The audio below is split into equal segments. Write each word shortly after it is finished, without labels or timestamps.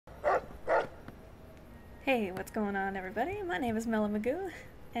Hey, what's going on, everybody? My name is Mela Magoo,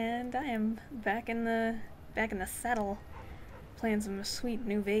 and I am back in the saddle, playing some sweet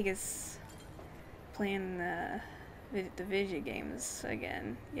New Vegas, playing the video games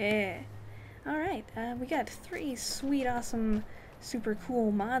again. Yeah. All right, we got three sweet, awesome, super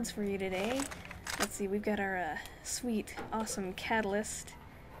cool mods for you today. Let's see, we've got our sweet, awesome Catalyst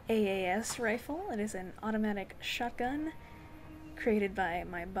AAS rifle. It is an automatic shotgun created by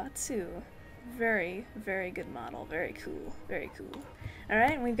MAIBATSU. Very, very good model. Very cool. Very cool.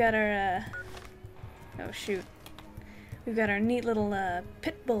 Alright, and we've got our, oh shoot. We've got our neat little,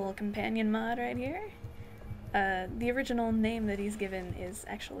 Pitbull companion mod right here. The original name that he's given is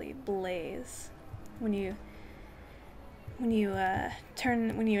actually Blaze. When you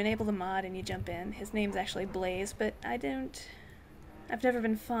enable the mod and you jump in, his name's actually Blaze, but I've never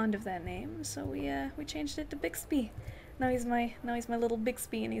been fond of that name, so we changed it to Bixby. Now he's my little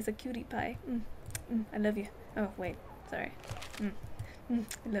Bixby, and he's a cutie pie. I love you. Oh wait, sorry. I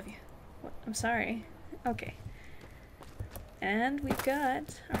love you. What? I'm sorry. Okay. And we've got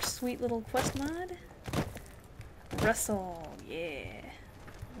our sweet little quest mod, Russell. Yeah,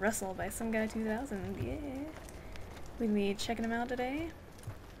 Russell by Someguy 2000. Yeah, we'll be checking him out today.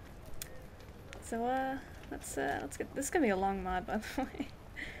 So let's get. This is gonna be a long mod, by the way.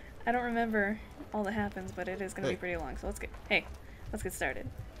 I don't remember all that happens, but it is going to be pretty long, so let's get started.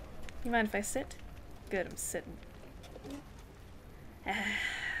 You mind if I sit? Good, I'm sitting.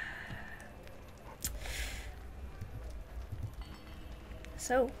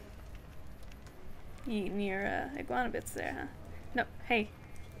 So, you eating your iguana bits there, huh? No, hey,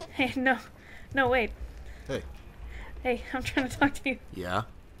 no, wait. Hey, I'm trying to talk to you. Yeah?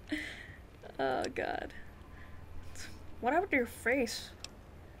 Oh, God. What happened to your face?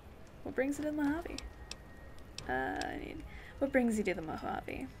 What brings you to the Mojave? What brings you to the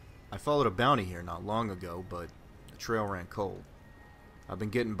Mojave? I followed a bounty here not long ago, but the trail ran cold. I've been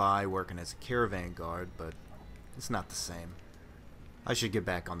getting by working as a caravan guard, but it's not the same. I should get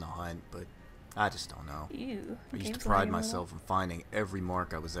back on the hunt, but I just don't know. Ew. I used to pride myself in finding every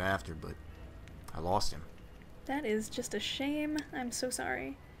mark I was after, but I lost him. That is just a shame. I'm so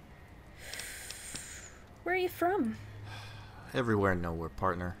sorry. Where are you from? Everywhere and nowhere,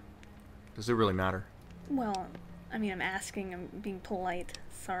 partner. Does it really matter? Well, I mean, I'm asking, I'm being polite.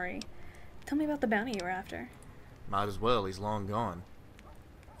 Sorry. Tell me about the bounty you were after. Might as well, he's long gone.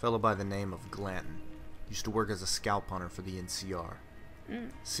 A fellow by the name of Glanton. Used to work as a scalp hunter for the NCR.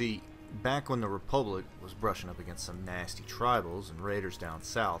 See, back when the Republic was brushing up against some nasty tribals and raiders down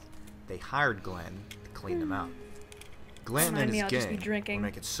south, they hired Glanton to clean them out. Glanton and his gang were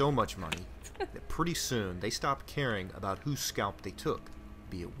making so much money that pretty soon they stopped caring about whose scalp they took,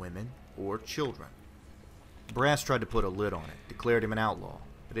 be it women or children. Brass tried to put a lid on it, declared him an outlaw,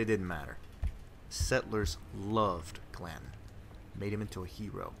 but it didn't matter. Settlers loved Glanton, made him into a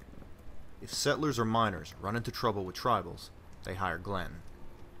hero. If settlers or miners run into trouble with tribals, they hire Glanton.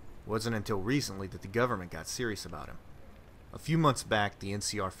 It wasn't until recently that the government got serious about him. A few months back, the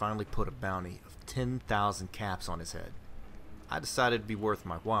NCR finally put a bounty of 10,000 caps on his head. I decided it'd be worth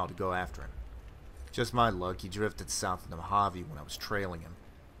my while to go after him. Just my luck, he drifted south of the Mojave when I was trailing him.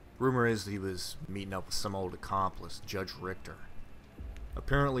 Rumor is that he was meeting up with some old accomplice, Judge Richter.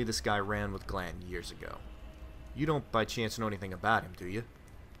 Apparently this guy ran with Glanton years ago. You don't by chance know anything about him, do you?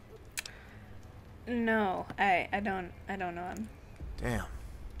 No, I don't know him. Damn.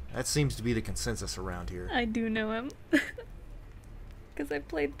 That seems to be the consensus around here. I do know him. Because I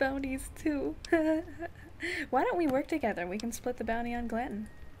played bounties too. Why don't we work together? We can split the bounty on Glanton.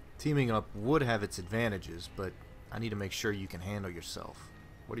 Teaming up would have its advantages, but I need to make sure you can handle yourself.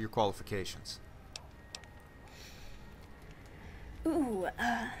 What are your qualifications? Ooh,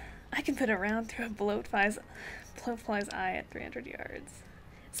 I can put a round through a blowfly's eye at 300 yards.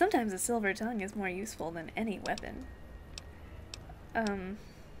 Sometimes a silver tongue is more useful than any weapon. I'm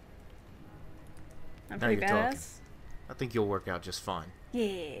pretty badass. I think you'll work out just fine.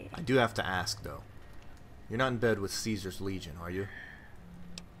 Yeah. I do have to ask, though. You're not in bed with Caesar's Legion, are you?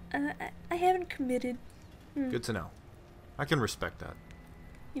 I haven't committed. Good to know. I can respect that.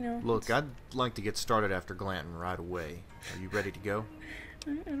 You know. Look, I'd like to get started after Glanton right away. Are you ready to go?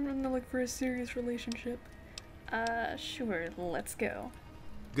 I'm gonna look for a serious relationship. Sure, let's go.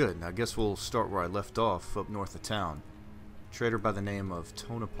 Good, I guess we'll start where I left off, up north of town. A trader by the name of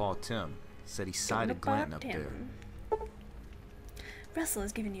Tonopah Tim said he sighted Glanton up there. Russell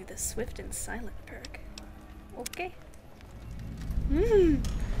has given you the swift and silent perk. Okay. You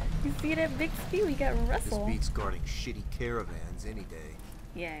see that big speed? We got Russell. This beats guarding shitty caravans any day.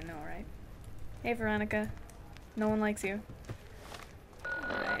 Yeah, I know, right? Hey, Veronica. No one likes you.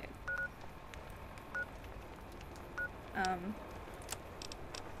 Alright.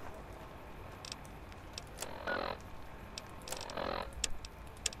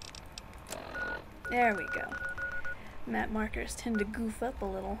 There we go. Map markers tend to goof up a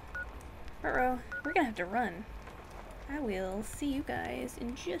little. Uh-oh, we're gonna have to run. I will see you guys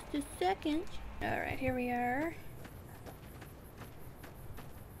in just a second. Alright, here we are.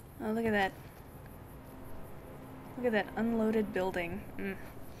 Oh, look at that. Look at that unloaded building.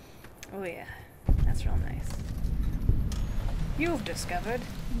 Oh yeah, that's real nice. You've discovered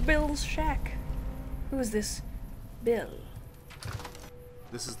Bill's shack. Who is this Bill?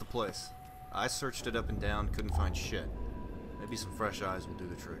 This is the place. I searched it up and down, couldn't find shit. Maybe some fresh eyes will do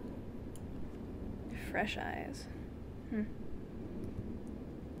the trick. Fresh eyes.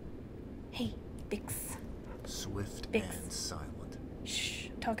 Hey, Bix. Swift Bix. and silent. Shh,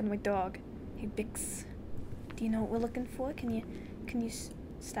 I'm talking to my dog. Hey, Bix. Do you know what we're looking for? Can you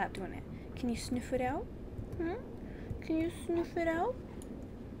stop doing it? Can you sniff it out? Can you sniff it out?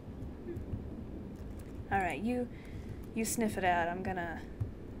 Alright, you sniff it out. I'm gonna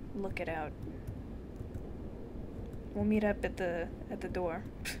look it out. We'll meet up at the door.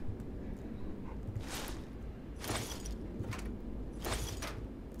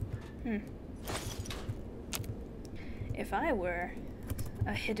 If I were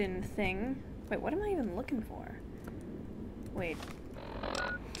a hidden thing... Wait, what am I even looking for? Wait. What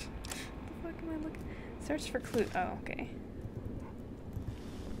the fuck am I looking... Search for clue... Oh, okay.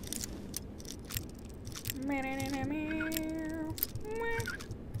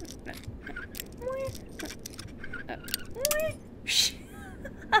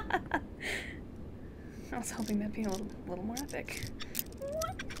 I was hoping that'd be a little more epic.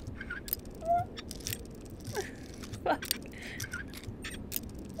 Fuck.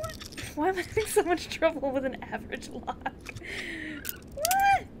 Why am I having so much trouble with an average lock?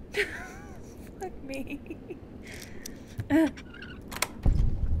 What? Fuck me.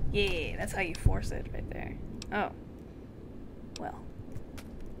 Yeah, that's how you force it right there. Oh. Well.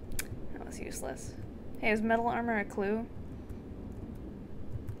 That was useless. Hey, is metal armor a clue?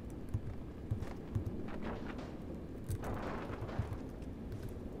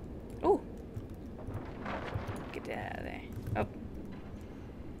 Ooh. Get that out of there. Oh.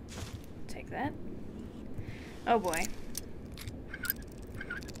 Take that. Oh boy.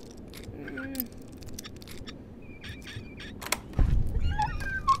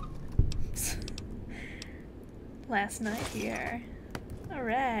 Last night here.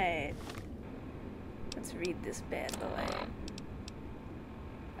 Alright. Let's read this bad boy.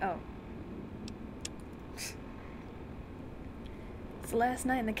 Oh. It's the last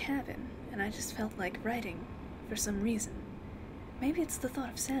night in the cabin, and I just felt like writing for some reason. Maybe it's the thought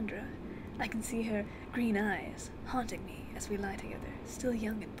of Sandra. I can see her green eyes haunting me as we lie together, still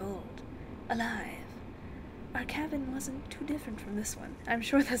young and bold, alive. Our cabin wasn't too different from this one. I'm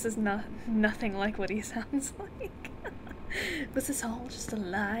sure this is nothing like what he sounds like. Was this all just a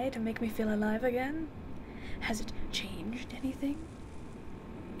lie to make me feel alive again? Has it changed anything?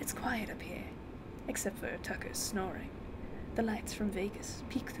 It's quiet up here, except for Tucker's snoring. The lights from Vegas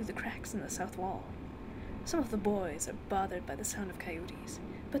peek through the cracks in the south wall. Some of the boys are bothered by the sound of coyotes,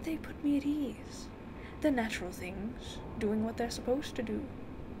 but they put me at ease. They're natural things, doing what they're supposed to do.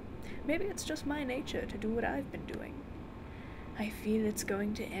 Maybe it's just my nature to do what I've been doing. I feel it's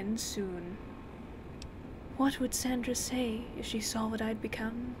going to end soon. What would Sandra say if she saw what I'd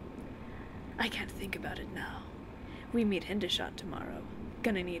become? I can't think about it now. We meet Hendershot tomorrow.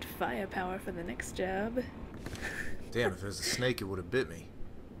 Gonna need firepower for the next job. Damn, if it was a snake, it would have bit me.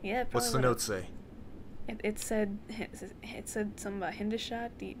 Yeah, What's the note say? It said something about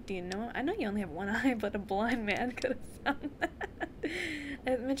Hendershot. Do you know? I know you only have one eye, but a blind man could have found that.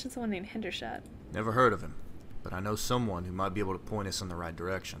 It mentioned someone named Hendershot. Never heard of him, but I know someone who might be able to point us in the right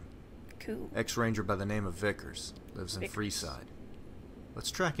direction. Cool. Ex-ranger by the name of Vickers. Lives in Freeside. Let's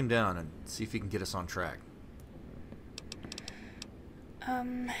track him down and see if he can get us on track.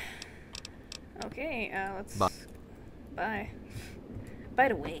 Okay, let's... Bye. Bye. By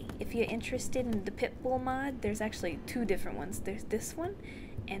the way, if you're interested in the Pitbull mod, there's actually two different ones. There's this one,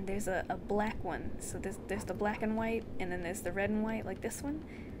 and there's a black one. So there's the black and white, and then there's the red and white, like this one.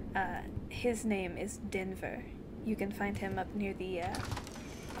 His name is Denver. You can find him up near the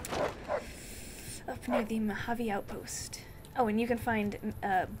Mojave Outpost. Oh, and you can find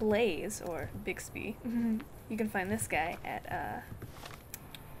Blaze, or Bixby. You can find this guy at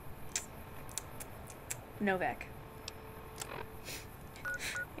Novak.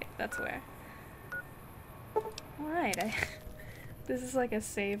 Yeah, that's where. Alright, this is like a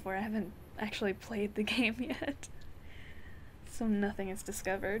save where I haven't actually played the game yet. So nothing is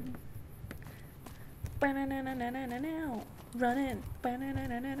discovered. Ba-na-na-na-na-na-na-now. Running.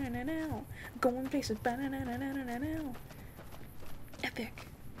 Ba-na-na-na-na-na-now. Going places. Ba-na-na-na-na-na-now. Epic.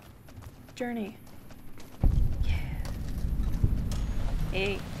 Journey. Yeah.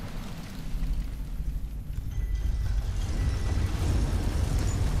 Hey.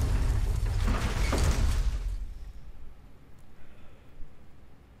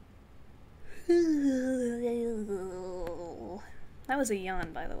 That was a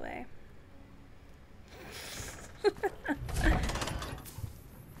yawn, by the way.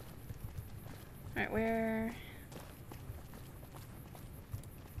 Alright, where...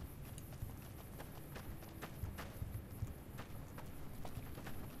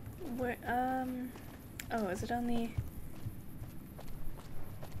 Oh, is it on the...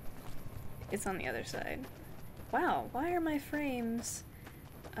 It's on the other side. Wow, why are my frames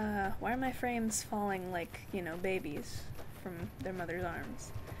falling like, you know, babies from their mother's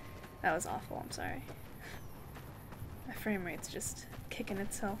arms? That was awful, I'm sorry. My frame rate's just kicking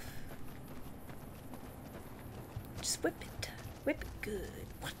itself. Just whip it. Whip it good.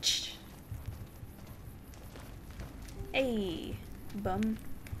 Watch. Hey, bum.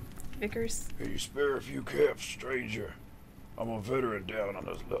 Vickers. Can you spare a few caps, stranger? I'm a veteran down on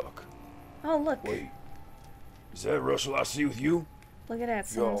his luck. Oh, look. Wait. Is that Russell I see with you? Look at that,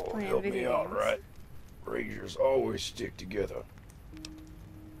 someone's Y'all playing help video me out, games. right? Rangers always stick together.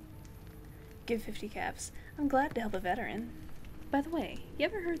 Give 50 caps. I'm glad to help a veteran. By the way, you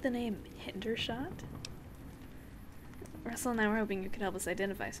ever heard the name Hendershot? Russell and I were hoping you could help us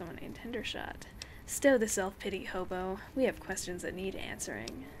identify someone named Hendershot. Stow the self-pity, hobo. We have questions that need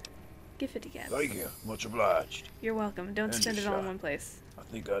answering. Give 50 caps. Thank you. Much obliged. You're welcome. Don't spend it all in Hendershot. one place. I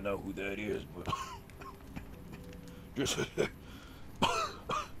think I know who that is, but... Just...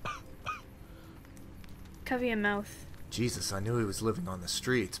 Cover your mouth. Jesus, I knew he was living on the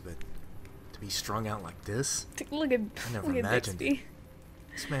streets, but to be strung out like this? Look at, I never look at imagined Bixby.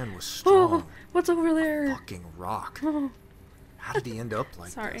 it. This man was Oh, strong. what's over there? Fucking rock. Oh, How did he end up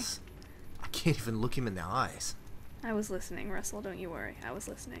like Sorry. this? I can't even look him in the eyes. I was listening, Russell. Don't you worry. I was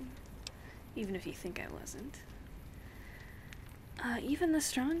listening. Even if you think I wasn't. Even the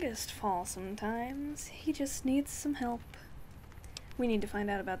strongest fall sometimes. He just needs some help. We need to find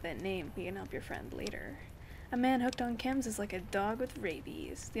out about that name. We can help your friend later. A man hooked on chems is like a dog with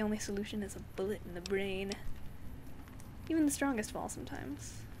rabies. The only solution is a bullet in the brain. Even the strongest fall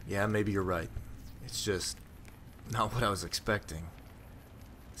sometimes. Yeah, maybe you're right. It's just not what I was expecting.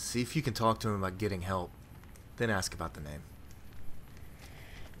 See if you can talk to him about getting help, then ask about the name.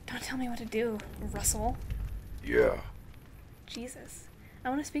 Don't tell me what to do, Russell. Yeah. Jesus. I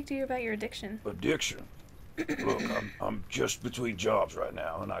want to speak to you about your addiction. Addiction. Look, I'm just between jobs right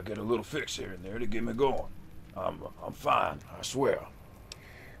now, and I get a little fix here and there to get me going. I'm fine, I swear.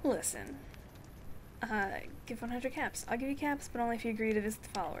 Listen. Give 100 caps. I'll give you caps, but only if you agree to visit the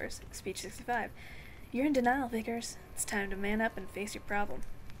followers. Speech 65. You're in denial, Vickers. It's time to man up and face your problem.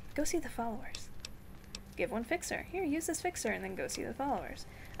 Go see the followers. Give one fixer. Here, use this fixer, and then go see the followers.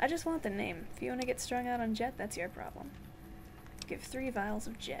 I just want the name. If you want to get strung out on jet, that's your problem. Give 3 vials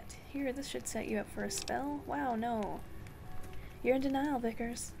of jet. Here, this should set you up for a spell. Wow, no. You're in denial,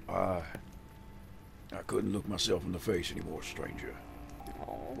 Vickers. I couldn't look myself in the face anymore, stranger.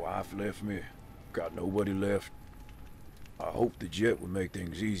 Oh. Wife left me. Got nobody left. I hope the jet would make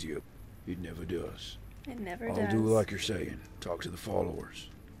things easier. It never does. It never I'll does. do like you're saying. Talk to the followers.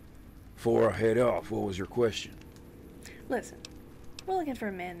 Before I head off, what was your question? Listen, we're looking for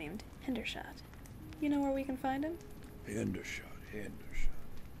a man named Hendershot. You know where we can find him? Hendershot.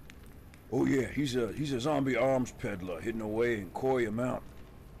 Oh yeah, he's a zombie arms peddler hidden away in Koya Mountain.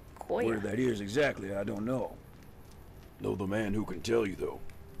 Koya. Where that is exactly, I don't know. Know the man who can tell you though.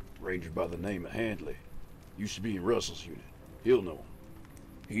 Ranger by the name of Handley. Used to be in Russell's unit. He'll know him.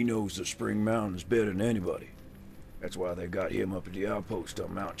 He knows the Spring Mountains better than anybody. That's why they got him up at the outpost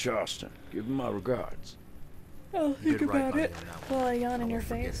on Mount Charleston. Give him my regards. I'll think did right about by it him on that one. while I yawn in I your won't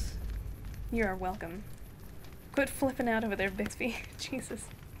forget face. You are welcome. Quit flipping out over there, Bixby. Jesus.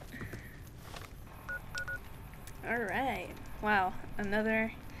 Alright. Wow.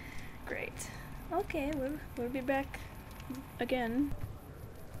 Another... Great. Okay, we'll be back again.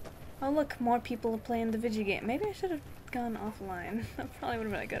 Oh look, more people are playing the video game. Maybe I should have gone offline. That probably would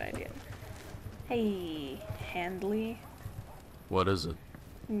have been a good idea. Hey, Handley. What is it?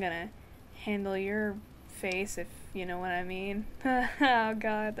 I'm gonna handle your face, if you know what I mean. Oh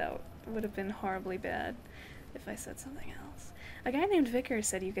god, that would have been horribly bad if I said something else. A guy named Vickers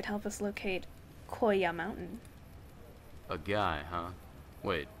said you could help us locate Koya Mountain. A guy, huh?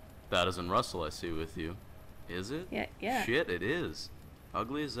 Wait, that isn't Russell I see with you. Is it? Yeah. Shit, it is.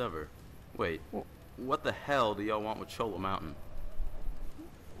 Ugly as ever. Wait, what the hell do y'all want with Chola Mountain?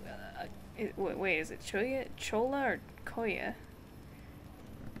 Wait, is it Chola or Koya?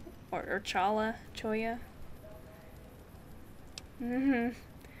 Or Chala? Choya?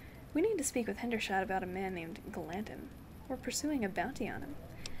 We need to speak with Hendershot about a man named Glanton. We're pursuing a bounty on him.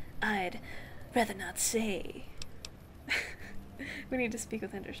 I'd rather not say. We need to speak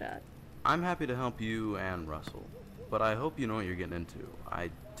with Hendershot. I'm happy to help you and Russell, but I hope you know what you're getting into. I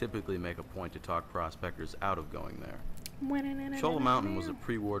typically make a point to talk prospectors out of going there. Chola Mountain was a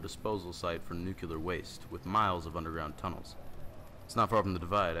pre-war disposal site for nuclear waste, with miles of underground tunnels. It's not far from the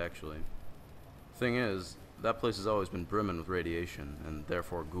Divide, actually. Thing is, that place has always been brimming with radiation, and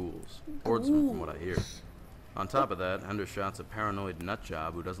therefore ghouls. Hordemen, from what I hear. On top of that, Hendershot's a paranoid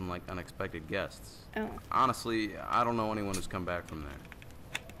nutjob who doesn't like unexpected guests. Oh. Honestly, I don't know anyone who's come back from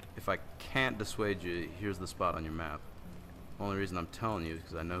there. If I can't dissuade you, here's the spot on your map. The only reason I'm telling you is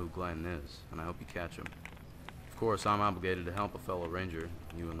because I know who Glenn is, and I hope you catch him. Of course, I'm obligated to help a fellow ranger.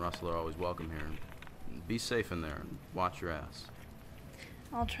 You and Russell are always welcome here. Be safe in there, and watch your ass.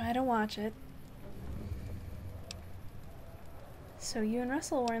 I'll try to watch it. So you and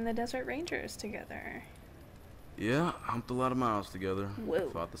Russell were in the Desert Rangers together. Yeah, humped a lot of miles together. Whoa.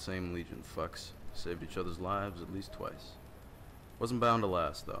 Fought the same Legion fucks. Saved each other's lives at least twice. Wasn't bound to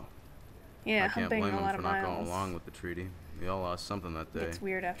last, though. Yeah, I can't humping blame a them lot for of not miles. going along with the treaty. We all lost something that day. It's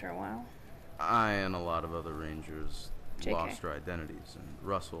weird after a while. I and a lot of other rangers JK. lost our identities, and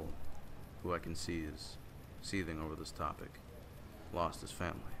Russell, who I can see is seething over this topic, lost his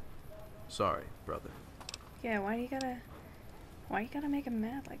family. Sorry, brother. Yeah, why you gotta make him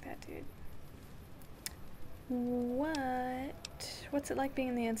mad like that, dude? What's it like being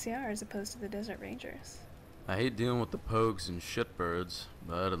in the NCR as opposed to the Desert Rangers? I hate dealing with the pogues and shitbirds,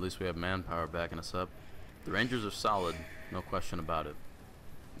 but at least we have manpower backing us up. The Rangers are solid, no question about it.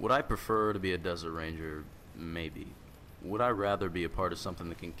 Would I prefer to be a Desert Ranger? Maybe. Would I rather be a part of something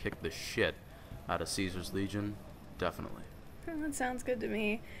that can kick the shit out of Caesar's Legion? Definitely. That sounds good to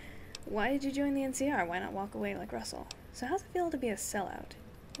me. Why did you join the NCR? Why not walk away like Russell? So how's it feel to be a sellout?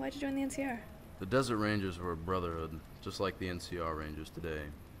 Why'd you join the NCR? The Desert Rangers were a brotherhood, just like the NCR Rangers today.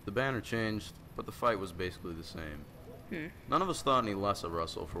 The banner changed, but the fight was basically the same. None of us thought any less of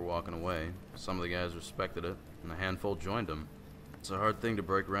Russell for walking away. Some of the guys respected it, and a handful joined him. It's a hard thing to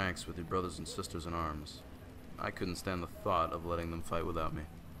break ranks with your brothers and sisters in arms. I couldn't stand the thought of letting them fight without me.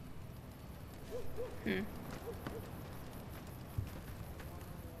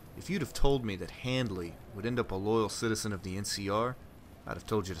 If you'd have told me that Handley would end up a loyal citizen of the NCR, I'd have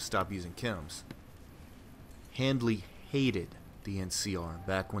told you to stop using chems. Handley hated the NCR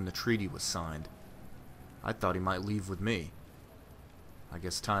back when the treaty was signed. I thought he might leave with me. I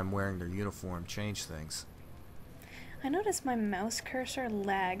guess time wearing their uniform changed things. I notice my mouse cursor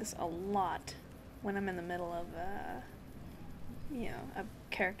lags a lot when I'm in the middle of, a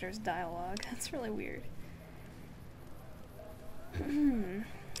character's dialogue. That's really weird.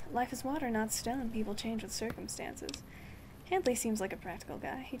 Life is water, not stone. People change with circumstances. Handley seems like a practical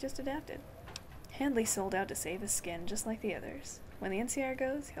guy. He just adapted. Handley sold out to save his skin, just like the others. When the NCR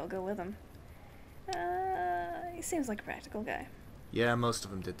goes, he'll go with them. He seems like a practical guy. Yeah, most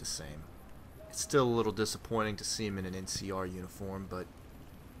of them did the same. It's still a little disappointing to see him in an NCR uniform, but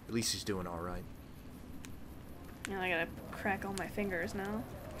at least he's doing alright. Now I gotta crack all my fingers now.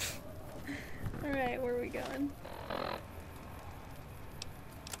 Alright, where are we going?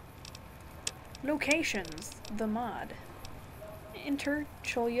 Locations. The mod. Enter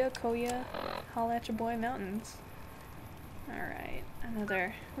Cholya, Koya, Holla at Ya Boy Mountains. Alright,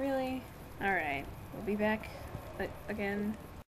 another... Really? Alright, we'll be back again